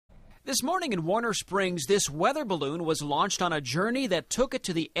This morning in Warner Springs, this weather balloon was launched on a journey that took it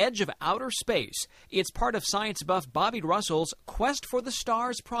to the edge of outer space. It's part of science buff Bobby Russell's Quest for the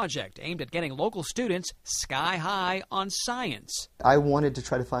Stars project, aimed at getting local students sky high on science. I wanted to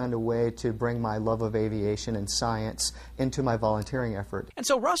try to find a way to bring my love of aviation and science into my volunteering effort. And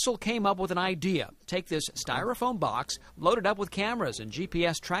so Russell came up with an idea. Take this styrofoam box, load it up with cameras and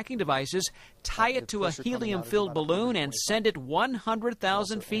GPS tracking devices, tie it to a helium-filled balloon, and send it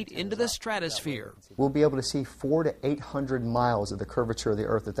 100,000 feet into the stratosphere. We'll be able to see 400 to 800 miles of the curvature of the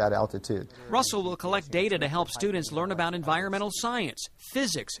Earth at that altitude. Russell will collect data to help students learn about environmental science,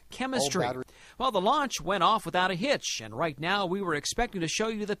 physics, chemistry. Well, the launch went off without a hitch, and right now we were expecting to show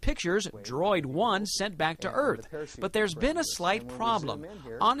you the pictures Droid-1 sent back to Earth. But there's been a slight problem.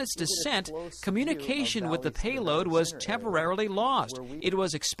 On its descent, communication with the payload was temporarily lost. It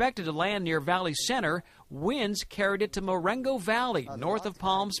was expected to land near Valley Center. Winds carried it to Marengo Valley, north of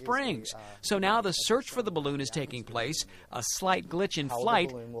Palm Springs. So now the search for the balloon is taking place, a slight glitch in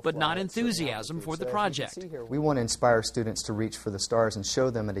flight, but not enthusiasm for the project. We want to inspire students to reach for the stars and show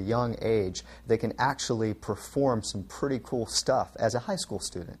them at a young age they can actually perform some pretty cool stuff as a high school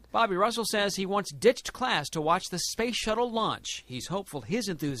student. Bobby Russell says he once ditched class to watch the space shuttle launch. He's hopeful his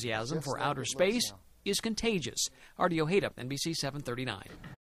enthusiasm for outer space is contagious. Artie Ojeda, NBC 739.